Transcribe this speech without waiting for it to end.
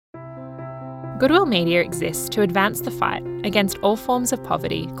Goodwill Media exists to advance the fight against all forms of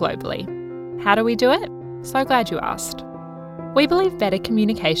poverty globally. How do we do it? So glad you asked. We believe better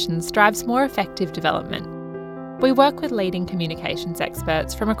communications drives more effective development. We work with leading communications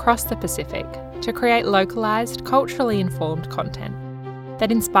experts from across the Pacific to create localised, culturally informed content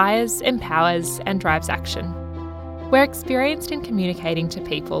that inspires, empowers and drives action. We're experienced in communicating to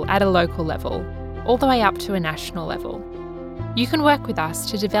people at a local level, all the way up to a national level. You can work with us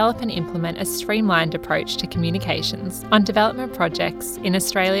to develop and implement a streamlined approach to communications on development projects in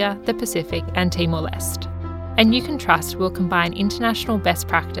Australia, the Pacific and Timor-Leste. And you can trust we'll combine international best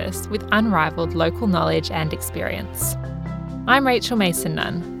practice with unrivalled local knowledge and experience. I'm Rachel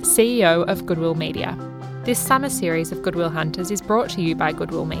Mason-Nunn, CEO of Goodwill Media. This summer series of Goodwill Hunters is brought to you by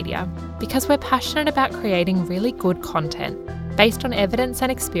Goodwill Media because we're passionate about creating really good content based on evidence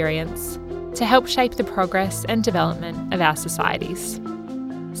and experience to help shape the progress and development of our societies.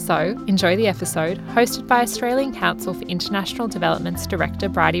 So, enjoy the episode, hosted by Australian Council for International Development's Director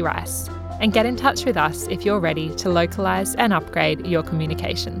Bridie Rice, and get in touch with us if you're ready to localise and upgrade your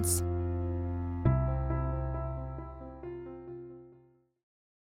communications.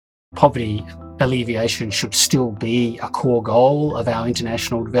 Poverty alleviation should still be a core goal of our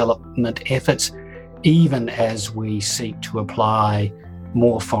international development efforts, even as we seek to apply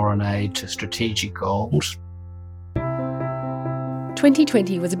more foreign aid to strategic goals.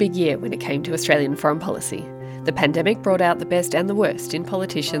 2020 was a big year when it came to Australian foreign policy. The pandemic brought out the best and the worst in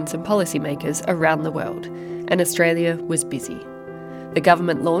politicians and policymakers around the world, and Australia was busy. The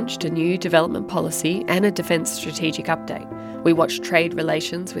government launched a new development policy and a defence strategic update. We watched trade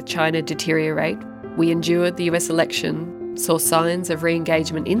relations with China deteriorate. We endured the US election, saw signs of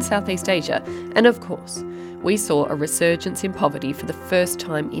re-engagement in Southeast Asia, and of course, we saw a resurgence in poverty for the first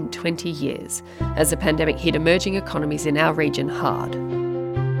time in 20 years as the pandemic hit emerging economies in our region hard.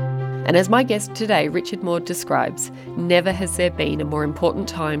 And as my guest today, Richard Maude, describes, never has there been a more important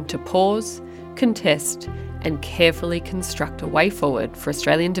time to pause, contest and carefully construct a way forward for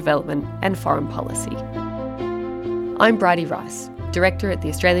Australian development and foreign policy. I'm Bridie Rice, Director at the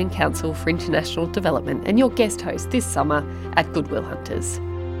Australian Council for International Development and your guest host this summer at Goodwill Hunters.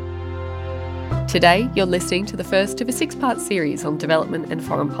 Today, you're listening to the first of a 6-part series on development and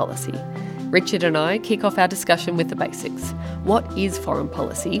foreign policy. Richard and I kick off our discussion with the basics. What is foreign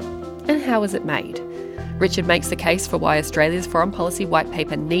policy and how is it made? Richard makes the case for why Australia's foreign policy white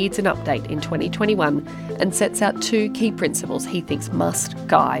paper needs an update in 2021 and sets out 2 key principles he thinks must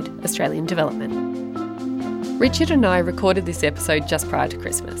guide Australian development. Richard and I recorded this episode just prior to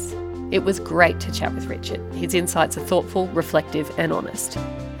Christmas. It was great to chat with Richard. His insights are thoughtful, reflective and honest.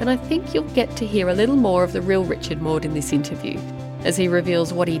 And I think you'll get to hear a little more of the real Richard Maude in this interview, as he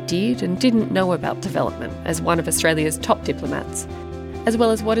reveals what he did and didn't know about development as one of Australia's top diplomats, as well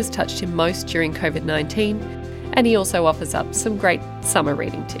as what has touched him most during COVID-19, and he also offers up some great summer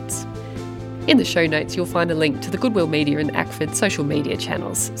reading tips. In the show notes, you'll find a link to the Goodwill Media and ACFID social media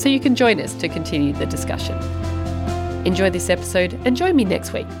channels, so you can join us to continue the discussion. Enjoy this episode and join me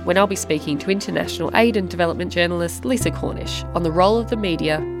next week when I'll be speaking to international aid and development journalist Lisa Cornish on the role of the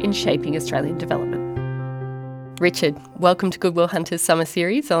media in shaping Australian development. Richard, welcome to Goodwill Hunters Summer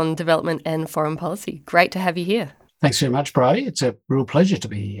Series on development and foreign policy. Great to have you here. Thanks very much, Bridie. It's a real pleasure to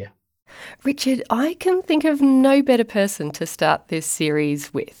be here. Richard, I can think of no better person to start this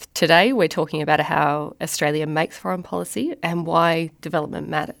series with. Today, we're talking about how Australia makes foreign policy and why development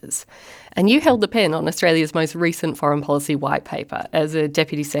matters. And you held the pen on Australia's most recent foreign policy white paper as a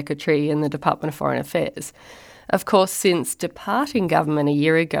Deputy Secretary in the Department of Foreign Affairs. Of course, since departing government a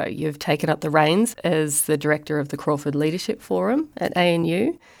year ago, you've taken up the reins as the Director of the Crawford Leadership Forum at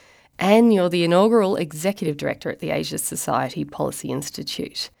ANU, and you're the inaugural Executive Director at the Asia Society Policy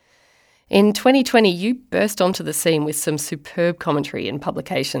Institute. In 2020, you burst onto the scene with some superb commentary in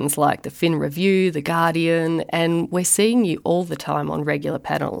publications like the Fin Review, The Guardian, and we're seeing you all the time on regular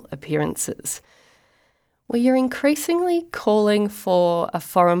panel appearances. Well, you're increasingly calling for a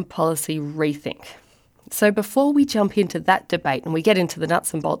foreign policy rethink. So before we jump into that debate and we get into the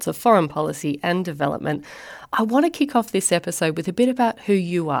nuts and bolts of foreign policy and development, I want to kick off this episode with a bit about who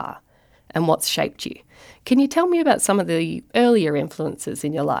you are and what's shaped you. Can you tell me about some of the earlier influences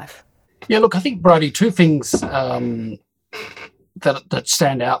in your life? Yeah, look, I think, Bridie, 2 things that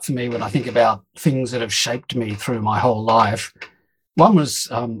stand out for me when I think about things that have shaped me through my whole life. One was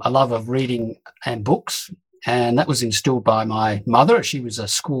a love of reading and books, and that was instilled by my mother. She was a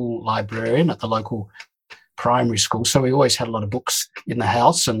school librarian at the local primary school, so we always had a lot of books in the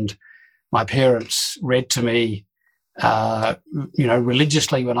house, and my parents read to me,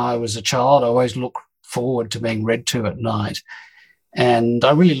 religiously when I was a child. I always looked forward to being read to at night. And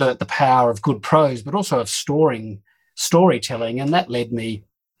I really learnt the power of good prose, but also of storytelling. And that led me,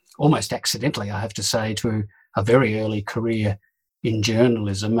 almost accidentally, I have to say, to a very early career in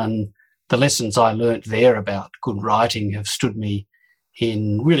journalism. And the lessons I learnt there about good writing have stood me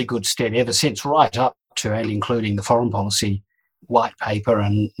in really good stead ever since, right up to and including the foreign policy white paper,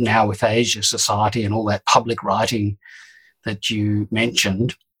 and now with Asia Society and all that public writing that you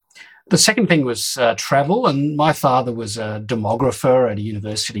mentioned. The second thing was travel, and my father was a demographer at a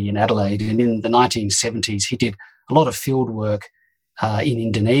university in Adelaide, and in the 1970s he did a lot of field work in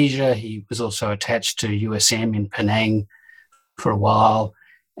Indonesia. He was also attached to USM in Penang for a while,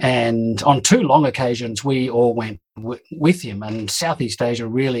 and on two long occasions we all went with him, and Southeast Asia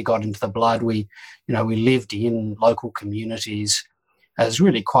really got into the blood. We lived in local communities as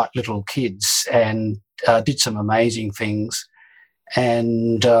really quite little kids and did some amazing things.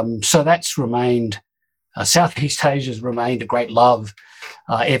 And so that's remained, Southeast Asia's remained a great love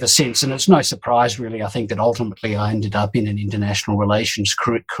ever since. And it's no surprise, really, I think, that ultimately I ended up in an international relations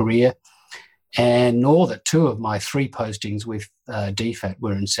career, and nor that two of my three postings with DFAT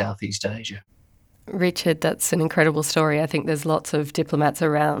were in Southeast Asia. Richard, that's an incredible story. I think there's lots of diplomats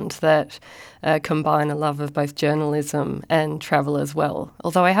around that combine a love of both journalism and travel as well.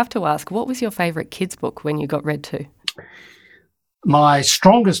 Although I have to ask, what was your favourite kids' book when you got read to? My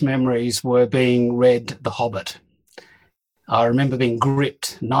strongest memories were being read The Hobbit. I remember being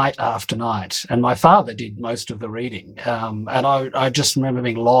gripped night after night, and my father did most of the reading. And I just remember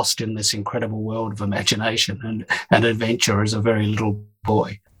being lost in this incredible world of imagination and adventure as a very little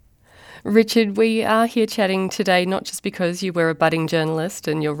boy. Richard, we are here chatting today not just because you were a budding journalist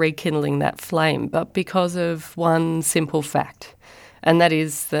and you're rekindling that flame, but because of one simple fact, and that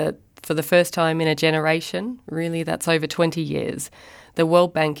is that for the first time in a generation, really that's over 20 years, the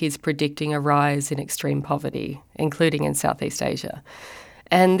World Bank is predicting a rise in extreme poverty, including in Southeast Asia.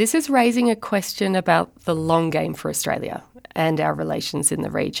 And this is raising a question about the long game for Australia and our relations in the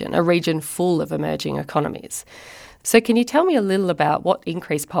region, a region full of emerging economies. So can you tell me a little about what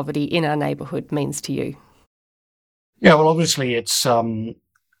increased poverty in our neighbourhood means to you? Yeah, well, obviously it's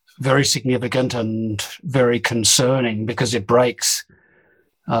very significant and very concerning because it breaks,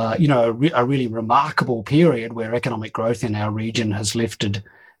 a really remarkable period where economic growth in our region has lifted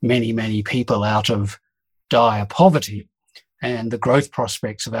many, many people out of dire poverty. And the growth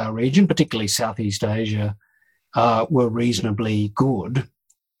prospects of our region, particularly Southeast Asia, were reasonably good.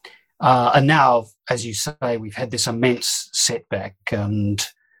 And now, as you say, we've had this immense setback, and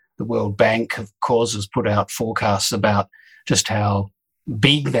the World Bank, of course, has put out forecasts about just how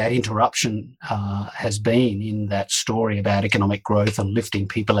big that interruption has been in that story about economic growth and lifting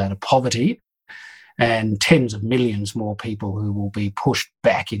people out of poverty, and tens of millions more people who will be pushed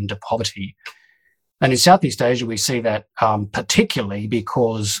back into poverty. And in Southeast Asia, we see that particularly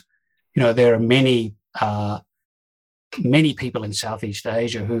because, there are many people in Southeast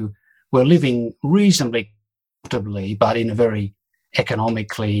Asia who were living reasonably comfortably, but in a very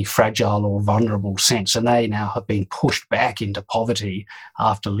economically fragile or vulnerable sense. And they now have been pushed back into poverty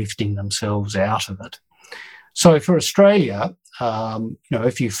after lifting themselves out of it. So for Australia,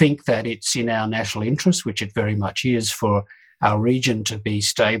 if you think that it's in our national interest, which it very much is, for our region to be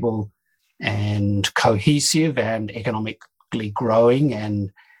stable and cohesive and economically growing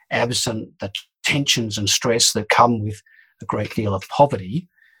and absent the tensions and stress that come with a great deal of poverty,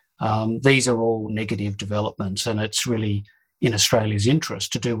 these are all negative developments, and it's really in Australia's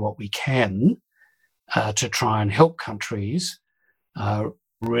interest to do what we can to try and help countries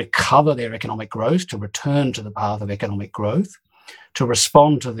recover their economic growth, to return to the path of economic growth, to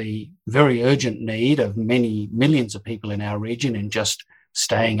respond to the very urgent need of many millions of people in our region in just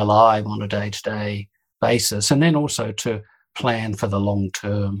staying alive on a day-to-day basis, and then also to plan for the long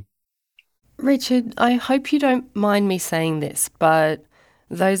term. Richard, I hope you don't mind me saying this, but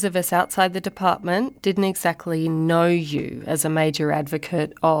those of us outside the department didn't exactly know you as a major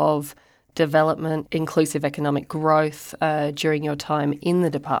advocate of development, inclusive economic growth during your time in the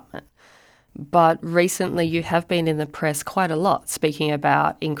department. But recently you have been in the press quite a lot, speaking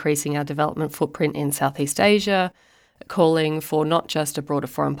about increasing our development footprint in Southeast Asia, calling for not just a broader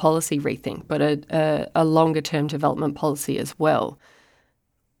foreign policy rethink, but a longer-term development policy as well.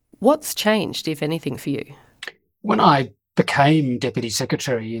 What's changed, if anything, for you? When I became Deputy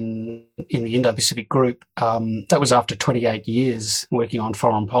Secretary in the Indo-Pacific Group, that was after 28 years working on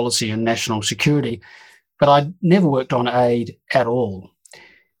foreign policy and national security, but I'd never worked on aid at all.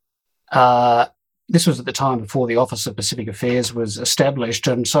 This was at the time before the Office of Pacific Affairs was established,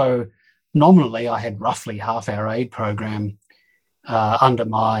 and so nominally I had roughly half our aid program under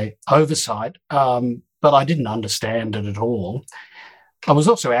my oversight, but I didn't understand it at all. I was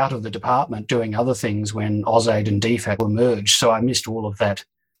also out of the department doing other things when AusAid and DFAT were merged, so I missed all of that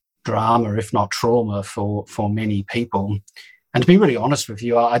drama, if not trauma, for many people. And to be really honest with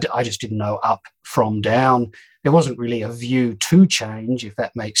you, I just didn't know up from down. There wasn't really a view to change, if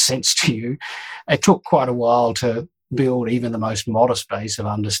that makes sense to you. It took quite a while to build even the most modest base of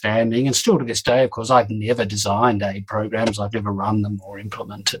understanding. And still to this day, of course, I've never designed aid programs. I've never run them or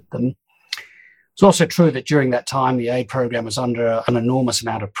implemented them. It's also true that during that time, the aid program was under an enormous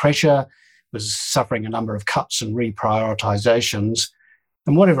amount of pressure, was suffering a number of cuts and reprioritisations.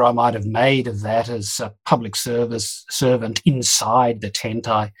 And whatever I might have made of that as a public service servant inside the tent,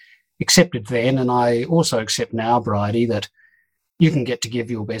 I accepted then, and I also accept now, Bridie, that you can get to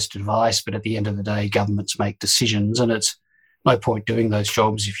give your best advice, but at the end of the day, governments make decisions, and it's no point doing those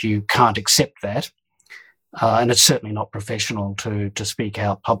jobs if you can't accept that. And it's certainly not professional to speak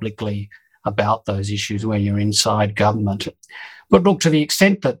out publicly about those issues when you're inside government. But look, to the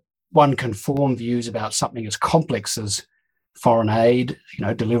extent that one can form views about something as complex as foreign aid,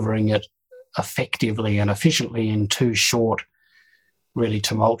 delivering it effectively and efficiently in 2 short, really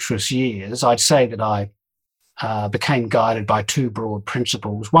tumultuous years, I'd say that I became guided by 2 broad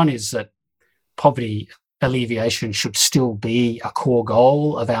principles. One is that poverty alleviation should still be a core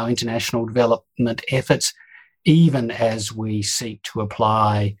goal of our international development efforts, even as we seek to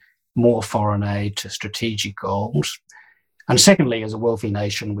apply more foreign aid to strategic goals. And secondly, as a wealthy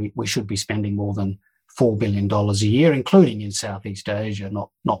nation, we should be spending more than $4 billion a year, including in Southeast Asia,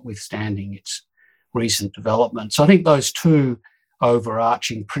 notwithstanding its recent development. So I think those 2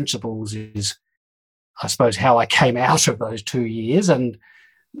 overarching principles is, I suppose, how I came out of those 2 years. And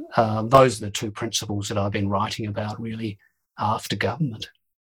those are the 2 principles that I've been writing about really after government.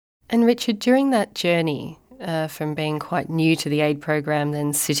 And Richard, during that journey, from being quite new to the aid program,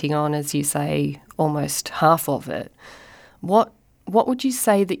 then sitting on, as you say, almost half of it, what would you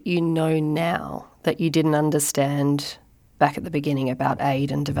say that you know now that you didn't understand back at the beginning about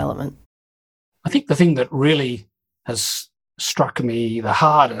aid and development? I think the thing that really has struck me the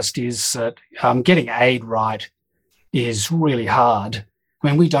hardest is that getting aid right is really hard. I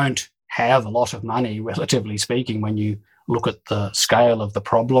mean, we don't have a lot of money, relatively speaking, when you look at the scale of the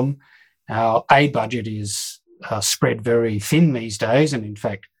problem. Our aid budget is spread very thin these days, and in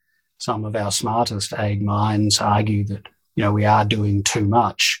fact, some of our smartest aid minds argue that we are doing too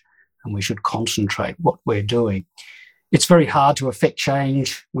much and we should concentrate what we're doing. It's very hard to affect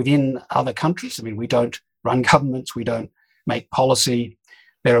change within other countries. I mean, we don't run governments, we don't make policy.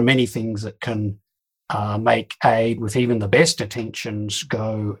 There are many things that can make aid, with even the best intentions,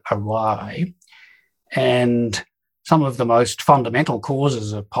 go awry. And some of the most fundamental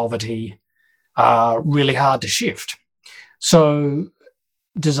causes of poverty are really hard to shift. So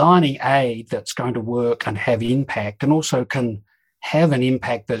designing aid that's going to work and have impact, and also can have an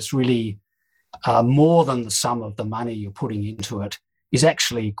impact that's really more than the sum of the money you're putting into it, is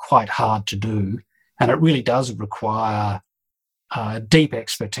actually quite hard to do. And it really does require deep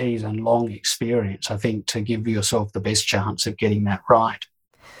expertise and long experience, I think, to give yourself the best chance of getting that right.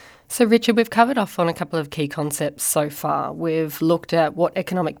 So, Richard, we've covered off on a couple of key concepts so far. We've looked at what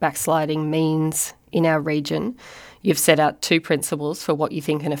economic backsliding means in our region. You've set out 2 principles for what you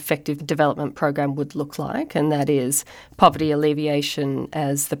think an effective development program would look like, and that is poverty alleviation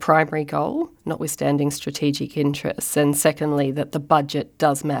as the primary goal, notwithstanding strategic interests, and secondly, that the budget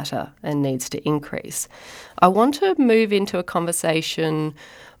does matter and needs to increase. I want to move into a conversation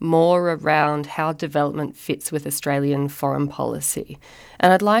more around how development fits with Australian foreign policy.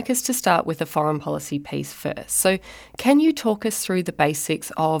 And I'd like us to start with the foreign policy piece first. So can you talk us through the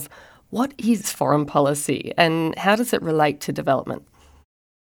basics of what is foreign policy and how does it relate to development?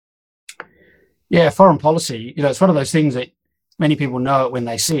 Yeah, foreign policy, it's one of those things that many people know it when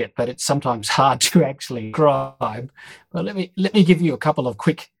they see it, but it's sometimes hard to actually describe. But let me give you a couple of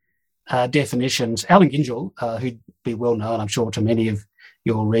quick definitions. Alan Gyngell, who'd be well known, I'm sure, to many of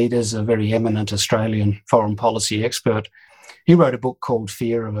your readers, a very eminent Australian foreign policy expert, he wrote a book called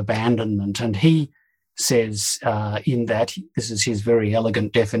Fear of Abandonment, and he says in that, this is his very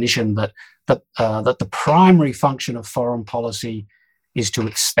elegant definition, that the primary function of foreign policy is to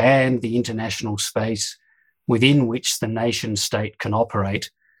expand the international space within which the nation state can operate,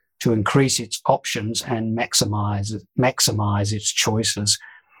 to increase its options and maximise its choices.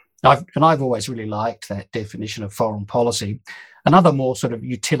 I've always really liked that definition of foreign policy. Another more sort of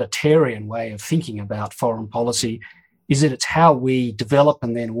utilitarian way of thinking about foreign policy is that it's how we develop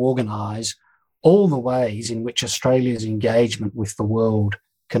and then organise all the ways in which Australia's engagement with the world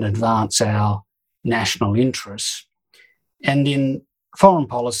can advance our national interests. And in foreign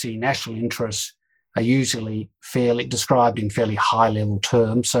policy, national interests are usually fairly described in fairly high-level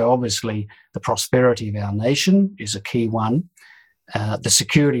terms. So obviously the prosperity of our nation is a key one. The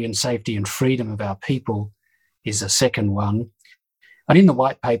security and safety and freedom of our people is a second one. And in the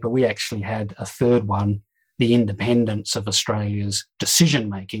white paper, we actually had a third one, the independence of Australia's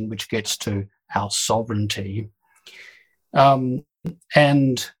decision-making, which gets to our sovereignty. And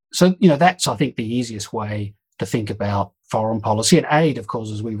so, that's, I think, the easiest way to think about foreign policy. And aid, of course,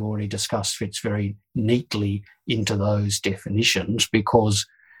 as we've already discussed, fits very neatly into those definitions because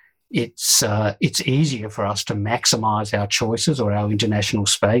it's easier for us to maximise our choices or our international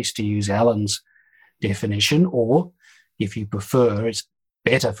space, to use Alan's definition, or, if you prefer, it's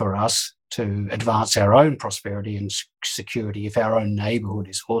better for us to advance our own prosperity and security if our own neighbourhood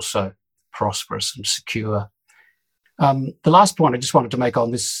is also prosperous and secure. The last point I just wanted to make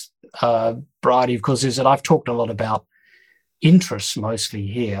on this, Bridie, of course, is that I've talked a lot about interests mostly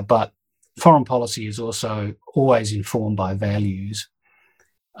here, but foreign policy is also always informed by values.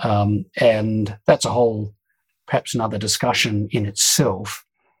 And that's a whole, perhaps another discussion in itself.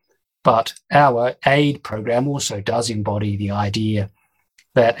 But our aid program also does embody the idea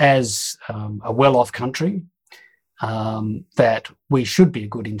that as a well-off country, that we should be a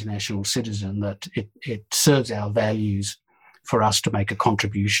good international citizen, that it serves our values for us to make a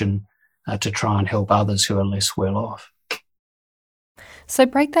contribution to try and help others who are less well off. So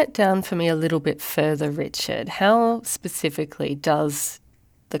break that down for me a little bit further, Richard. How specifically does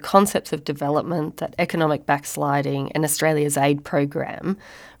the concepts of development, that economic backsliding and Australia's aid program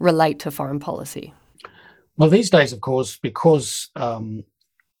relate to foreign policy? Well, these days, of course, because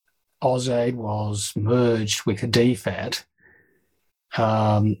AusAid was merged with DFAT,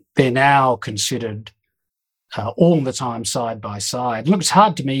 they're now considered all the time side by side. Look, it's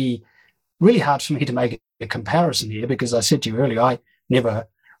really hard for me to make a comparison here because I said to you earlier, I never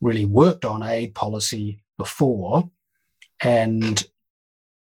really worked on aid policy before, and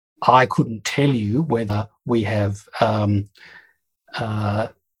I couldn't tell you whether we have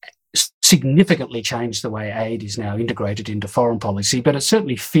significantly changed the way aid is now integrated into foreign policy, but it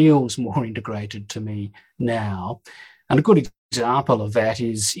certainly feels more integrated to me now. And a good example of that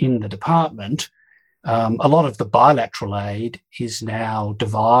is in the department. A lot of the bilateral aid is now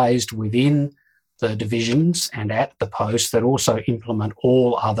devised within the divisions and at the post that also implement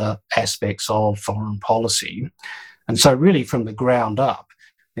all other aspects of foreign policy. And so really from the ground up,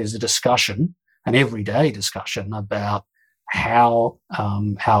 there's a discussion, an everyday discussion about how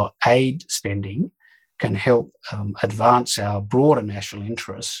our aid spending can help advance our broader national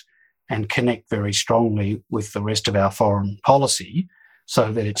interests and connect very strongly with the rest of our foreign policy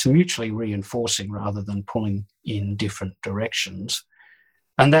so that it's mutually reinforcing rather than pulling in different directions.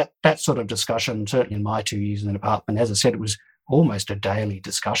 And that sort of discussion, certainly in my 2 years in the department, as I said, it was almost a daily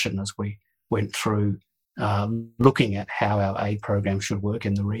discussion as we went through looking at how our aid program should work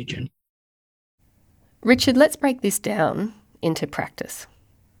in the region. Richard, let's break this down into practice.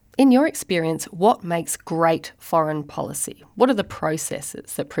 In your experience, what makes great foreign policy? What are the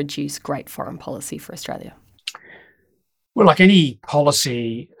processes that produce great foreign policy for Australia? Well, like any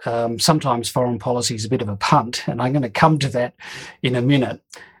policy, sometimes foreign policy is a bit of a punt, and I'm going to come to that in a minute,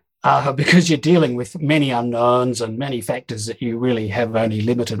 because you're dealing with many unknowns and many factors that you really have only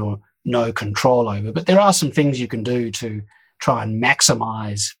limited or no control over. But there are some things you can do to try and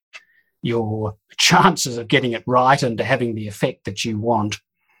maximise your chances of getting it right and to having the effect that you want.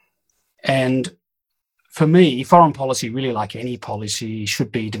 And for me, foreign policy, really like any policy,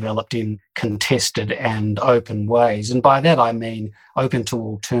 should be developed in contested and open ways. And by that, I mean open to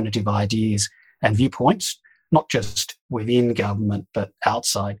alternative ideas and viewpoints, not just within government, but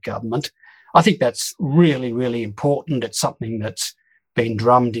outside government. I think that's really, really important. It's something that's been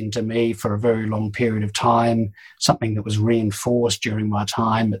drummed into me for a very long period of time, something that was reinforced during my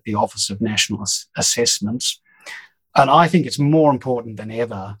time at the Office of National Assessments. And I think it's more important than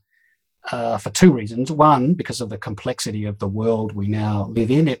ever for two reasons. One, because of the complexity of the world we now live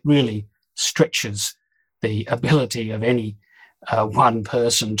in. It really stretches the ability of any one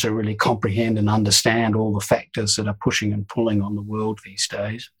person to really comprehend and understand all the factors that are pushing and pulling on the world these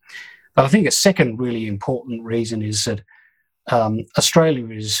days. But I think a second really important reason is that Australia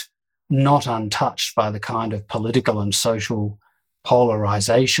is not untouched by the kind of political and social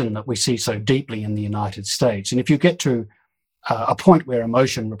polarisation that we see so deeply in the United States. And if you get to a point where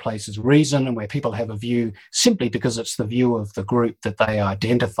emotion replaces reason and where people have a view simply because it's the view of the group that they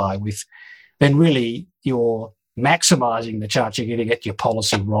identify with, then really you're maximising the chance you're going to get your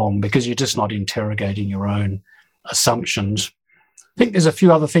policy wrong because you're just not interrogating your own assumptions. I think there's a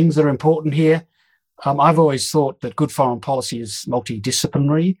few other things that are important here. I've always thought that good foreign policy is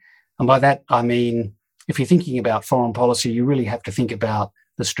multidisciplinary. And by that, I mean, if you're thinking about foreign policy, you really have to think about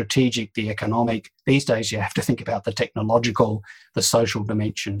the strategic, the economic. These days, you have to think about the technological, the social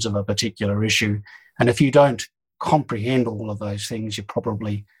dimensions of a particular issue. And if you don't comprehend all of those things, you're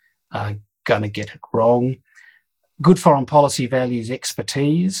probably going to get it wrong. Good foreign policy values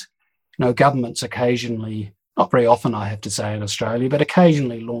expertise. Governments occasionally, not very often I have to say in Australia, but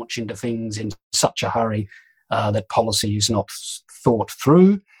occasionally launch into things in such a hurry that policy is not thought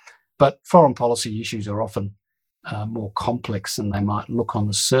through. But foreign policy issues are often more complex than they might look on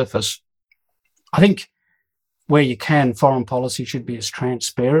the surface. I think where you can, foreign policy should be as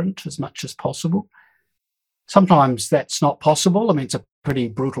transparent as much as possible. Sometimes that's not possible. I mean, it's a pretty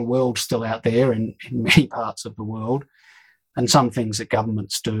brutal world still out there in many parts of the world. And some things that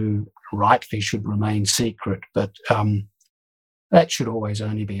governments do rightly should remain secret. But that should always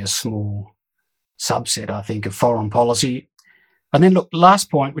only be a small subset, I think, of foreign policy. And then, look,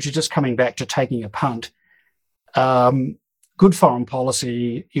 last point, which is just coming back to taking a punt. Good foreign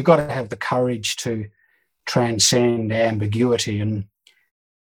policy, you've got to have the courage to transcend ambiguity. And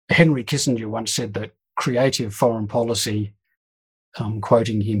Henry Kissinger once said that creative foreign policy,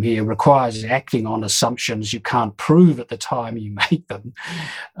 quoting him here, requires acting on assumptions you can't prove at the time you make them,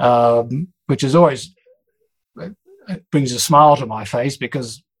 which is always, it brings a smile to my face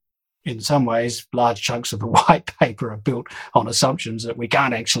because in some ways, large chunks of the white paper are built on assumptions that we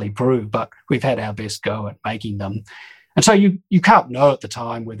can't actually prove, but we've had our best go at making them. And so you can't know at the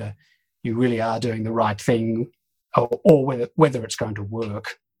time whether you really are doing the right thing or whether it's going to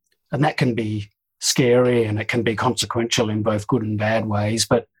work. And that can be scary and it can be consequential in both good and bad ways,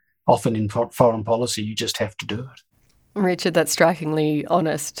 but often in foreign policy, you just have to do it. Richard, that's strikingly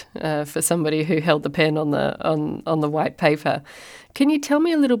honest for somebody who held the pen on the white paper. Can you tell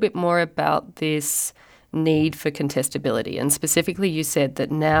me a little bit more about this need for contestability? And specifically, you said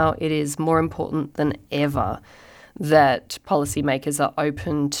that now it is more important than ever that policymakers are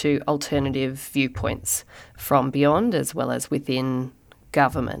open to alternative viewpoints from beyond as well as within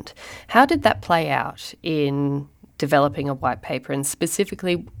government. How did that play out in developing a white paper, and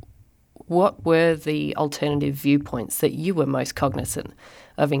specifically, what were the alternative viewpoints that you were most cognizant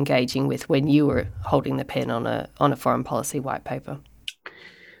of engaging with when you were holding the pen on a foreign policy white paper?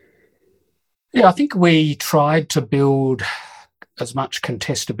 Yeah, I think we tried to build as much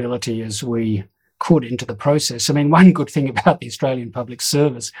contestability as we could into the process. I mean, one good thing about the Australian Public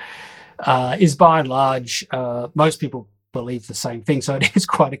Service is by and large, most people believe the same thing. So it is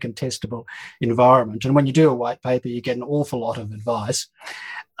quite a contestable environment. And when you do a white paper, you get an awful lot of advice.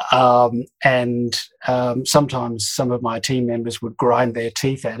 And sometimes some of my team members would grind their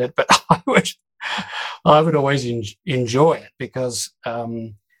teeth at it, but I would always enjoy it because,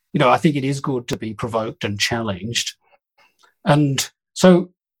 I think it is good to be provoked and challenged. And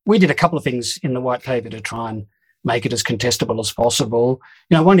so we did a couple of things in the white paper to try and make it as contestable as possible.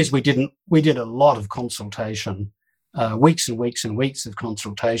 One is we did a lot of consultation, weeks and weeks and weeks of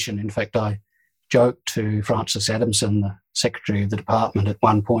consultation. In fact, I joked to Francis Adamson, the Secretary of the Department, at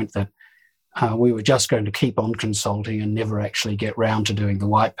one point that we were just going to keep on consulting and never actually get round to doing the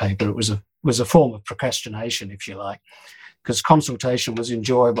white paper. It was a form of procrastination, if you like, because consultation was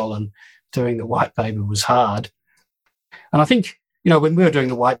enjoyable and doing the white paper was hard. And I think, when we were doing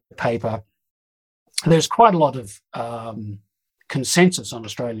the white paper, there's quite a lot of consensus on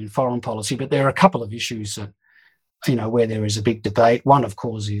Australian foreign policy, but there are a couple of issues that, where there is a big debate. One, of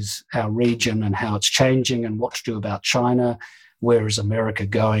course, is our region and how it's changing and what to do about China. Where is America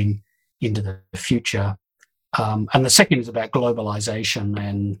going into the future? And the second is about globalisation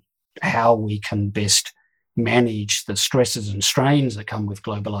and how we can best manage the stresses and strains that come with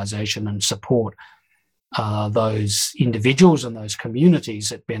globalisation and support those individuals and those communities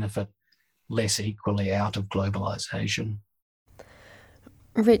that benefit less equally out of globalisation.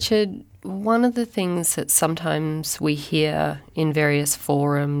 Richard, one of the things that sometimes we hear in various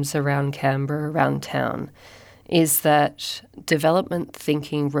forums around Canberra, around town, is that development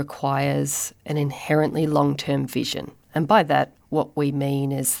thinking requires an inherently long-term vision. And by that, what we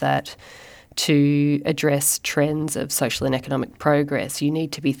mean is that to address trends of social and economic progress, you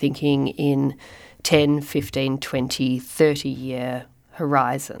need to be thinking in 10, 15, 20, 30-year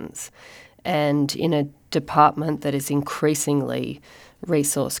horizons. And in a department that is increasingly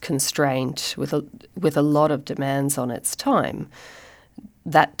resource constrained with a lot of demands on its time,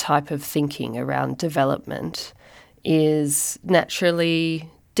 that type of thinking around development is naturally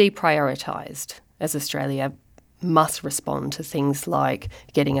deprioritised as Australia must respond to things like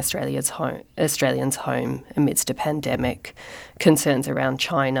getting Australians home amidst a pandemic, concerns around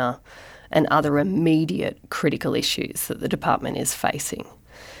China, and other immediate critical issues that the department is facing.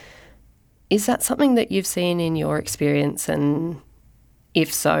 Is that something that you've seen in your experience? And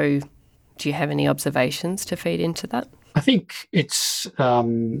if so, do you have any observations to feed into that? I think it's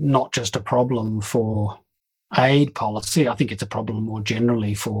not just a problem for aid policy. I think it's a problem more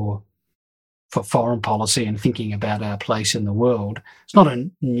generally for foreign policy and thinking about our place in the world. It's not a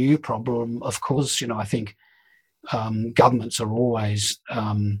new problem, of course. I think governments are always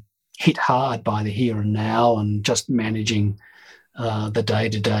hit hard by the here and now and just managing the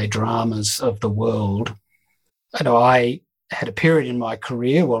day-to-day dramas of the world. I had a period in my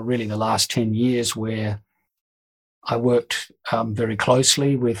career, well, really the last 10 years, where I worked very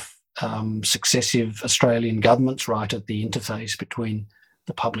closely with successive Australian governments right at the interface between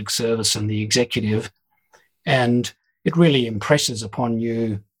the public service and the executive. And it really impresses upon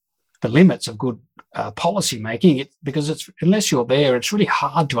you the limits of good policy making, because unless you're there, it's really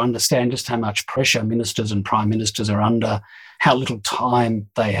hard to understand just how much pressure ministers and prime ministers are under, how little time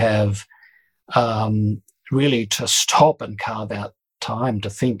they have really to stop and carve out time to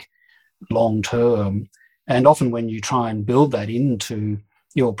think long term. And often when you try and build that into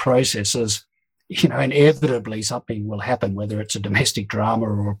your processes, inevitably something will happen, whether it's a domestic drama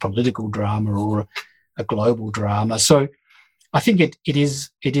or a political drama or a global drama. So I think it is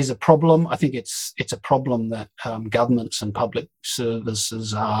a problem. I think it's a problem that governments and public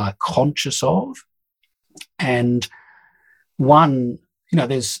services are conscious of. And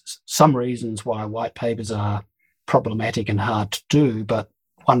there's some reasons why white papers are problematic and hard to do, but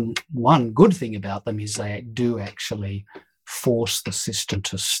one good thing about them is they do actually force the system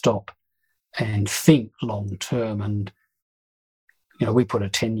to stop and think long term. And we put a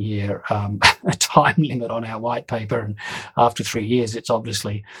 10-year time limit on our white paper, and after 3 years, it's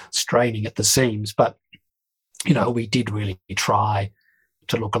obviously straining at the seams. But we did really try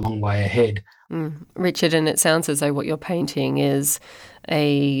to look a long way ahead. Richard, and it sounds as though what you're painting is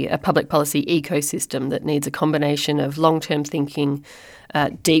a public policy ecosystem that needs a combination of long-term thinking,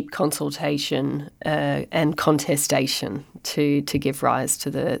 deep consultation and contestation to give rise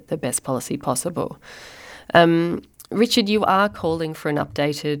to the best policy possible. Richard, you are calling for an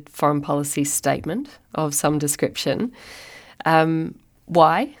updated foreign policy statement of some description.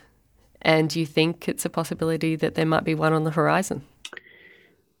 Why? And do you think it's a possibility that there might be one on the horizon?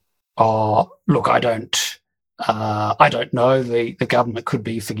 Oh, look, I don't know. The government could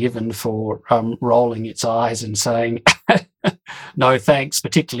be forgiven for rolling its eyes and saying no thanks,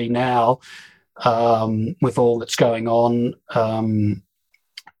 particularly now with all that's going on.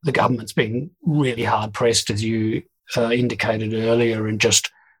 The government's been really hard pressed, as you indicated earlier, and just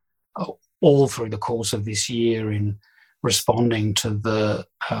all through the course of this year in responding to the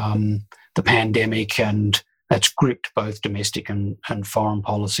pandemic, and that's gripped both domestic and foreign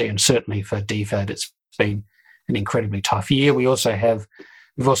policy. And certainly for DFAT, it's been an incredibly tough year. We've also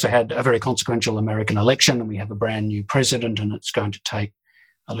had a very consequential American election, and we have a brand new president, and it's going to take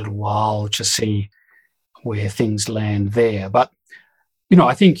a little while to see where things land there. But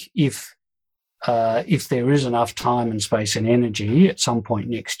I think if there is enough time and space and energy at some point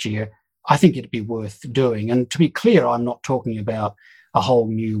next year, I think it'd be worth doing. And to be clear, I'm not talking about a whole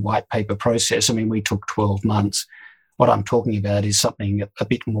new white paper process. I mean, we took 12 months. What I'm talking about is something a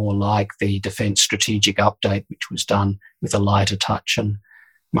bit more like the Defence Strategic Update, which was done with a lighter touch and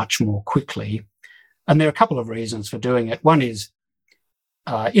much more quickly. And there are a couple of reasons for doing it. One is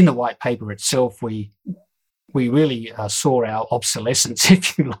in the white paper itself, we really saw our obsolescence,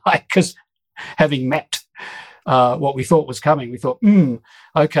 if you like, because having mapped what we thought was coming, we thought,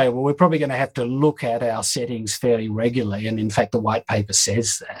 okay, well, we're probably going to have to look at our settings fairly regularly. And in fact, the white paper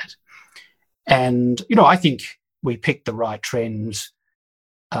says that. And, I think we picked the right trends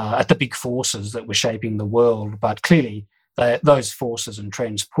at the big forces that were shaping the world. But clearly, those forces and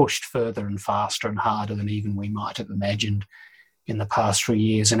trends pushed further and faster and harder than even we might have imagined in the past 3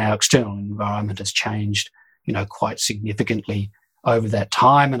 years. And our external environment has changed, quite significantly over that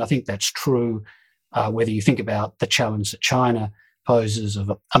time. And I think that's true whether you think about the challenge that China poses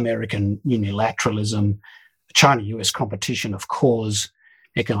of American unilateralism, China-US competition, of course,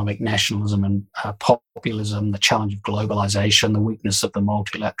 economic nationalism and populism, the challenge of globalization, the weakness of the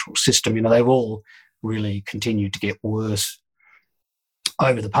multilateral system. They've all really continued to get worse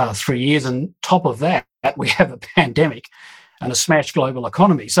over the past 3 years. And top of that, we have a pandemic and a smashed global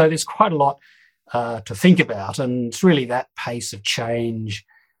economy. So there's quite a lot to think about. And it's really that pace of change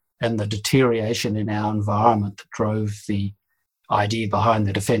and the deterioration in our environment that drove the idea behind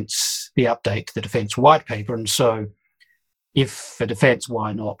the update to the Defence White Paper. And so if for defence,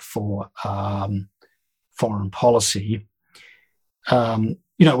 why not for foreign policy?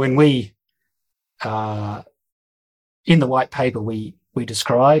 When we, in the White Paper, we we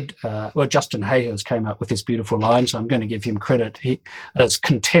described. Justin Hayhurst came up with this beautiful line, so I'm going to give him credit. As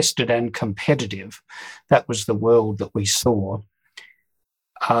contested and competitive, that was the world that we saw.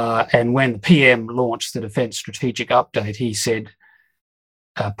 And when the PM launched the Defence Strategic Update, he said,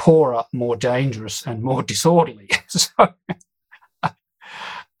 poorer, more dangerous and more disorderly. So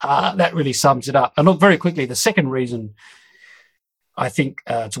that really sums it up. And look, very quickly, the second reason I think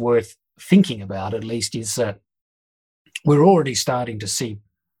it's worth thinking about, at least, is that we're already starting to see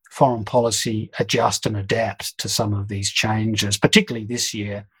foreign policy adjust and adapt to some of these changes, particularly this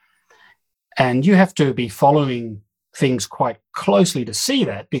year. And you have to be following things quite closely to see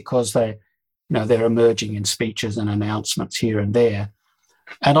that, because they're emerging in speeches and announcements here and there.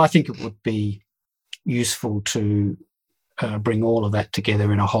 And I think it would be useful to bring all of that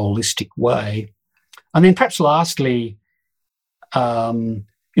together in a holistic way. And then perhaps lastly, the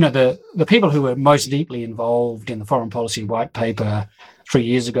people who were most deeply involved in the foreign policy white paper 3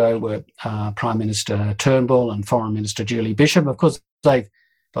 years ago were Prime Minister Turnbull and Foreign Minister Julie Bishop. Of course, they've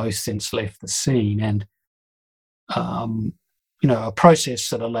both since left the scene. And, a process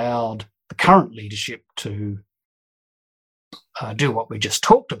that allowed the current leadership to do what we just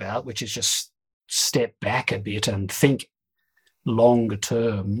talked about, which is just step back a bit and think longer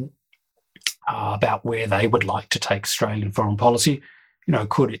term about where they would like to take Australian foreign policy.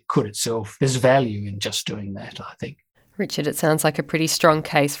 Could itself, there's value in just doing that, I think. Richard, it sounds like a pretty strong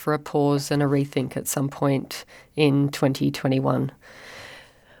case for a pause and a rethink at some point in 2021.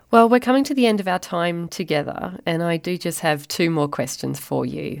 Well, we're coming to the end of our time together, and I do just have two more questions for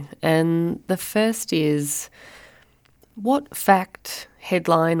you. And the first is, what fact,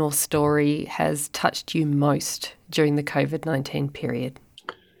 headline or story has touched you most during the COVID-19 period?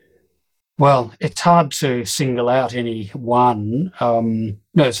 Well, it's hard to single out any one. Some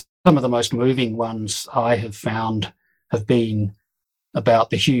of the most moving ones I have found have been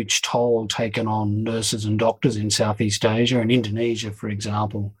about the huge toll taken on nurses and doctors in Southeast Asia and Indonesia, for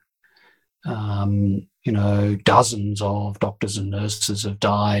example. Dozens of doctors and nurses have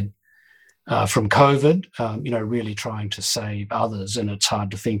died from COVID, really trying to save others. And it's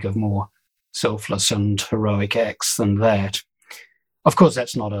hard to think of more selfless and heroic acts than that. Of course,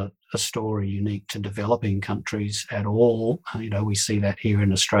 that's not a story unique to developing countries at all. We see that here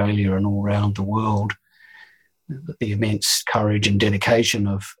in Australia and all around the world. The immense courage and dedication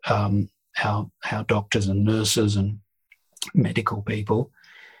of our doctors and nurses and medical people.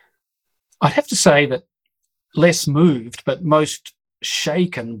 I'd have to say that less moved, but most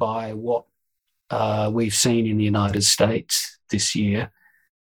shaken by what we've seen in the United States this year.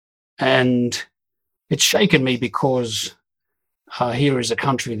 And it's shaken me because here is a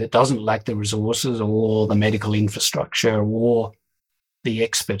country that doesn't lack the resources or the medical infrastructure or the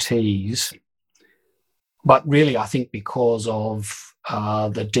expertise. But really, I think because of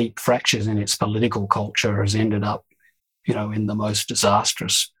the deep fractures in its political culture has ended up, in the most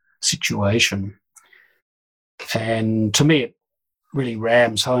disastrous situation. And to me, it really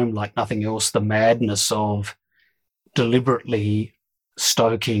rams home like nothing else the madness of deliberately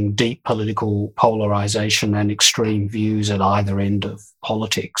stoking deep political polarisation and extreme views at either end of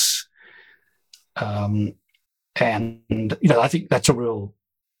politics. I think that's a real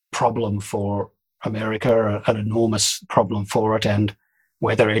problem for America, an enormous problem for it, and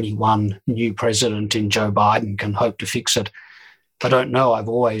whether any one new president in Joe Biden can hope to fix it, I don't know. I've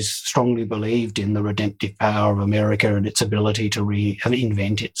always strongly believed in the redemptive power of America and its ability to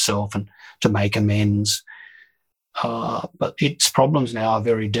reinvent itself and to make amends. But its problems now are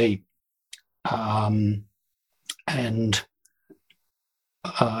very deep.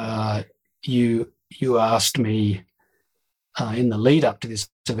 You asked me in the lead up to this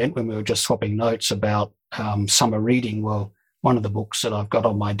event when we were just swapping notes about summer reading. Well, one of the books that I've got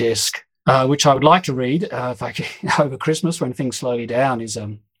on my desk, which I would like to read if I can, over Christmas when things slow down, is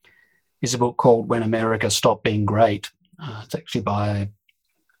a book called When America Stopped Being Great. It's actually by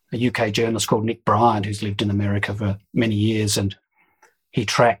a UK journalist called Nick Bryant, who's lived in America for many years, and he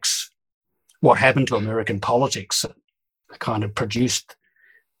tracks what happened to American politics that kind of produced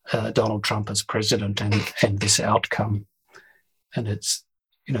Donald Trump as president and this outcome. And it's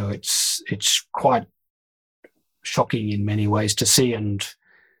quite shocking in many ways to see, and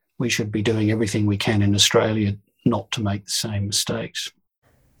we should be doing everything we can in Australia not to make the same mistakes.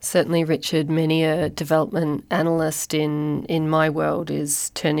 Certainly, Richard, many a development analyst in my world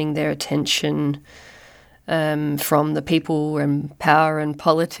is turning their attention from the people and power and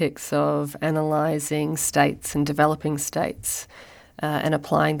politics of analysing states and developing states and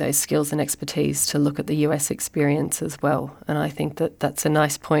applying those skills and expertise to look at the US experience as well. And I think that that's a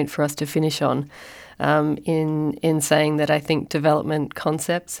nice point for us to finish on in saying that I think development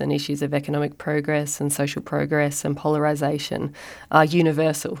concepts and issues of economic progress and social progress and polarisation are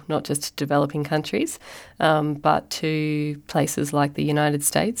universal, not just to developing countries, but to places like the United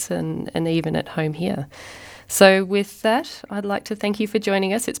States and even at home here. So with that, I'd like to thank you for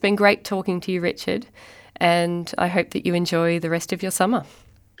joining us. It's been great talking to you, Richard, and I hope that you enjoy the rest of your summer.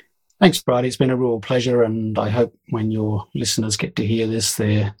 Thanks, Bridie. It's been a real pleasure, and I hope when your listeners get to hear this,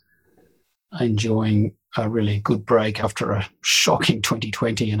 they're enjoying a really good break after a shocking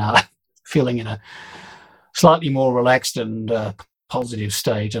 2020 and are feeling in a slightly more relaxed and positive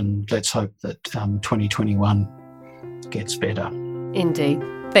state. And let's hope that 2021 gets better. Indeed.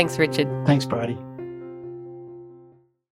 Thanks, Richard. Thanks, Bridie.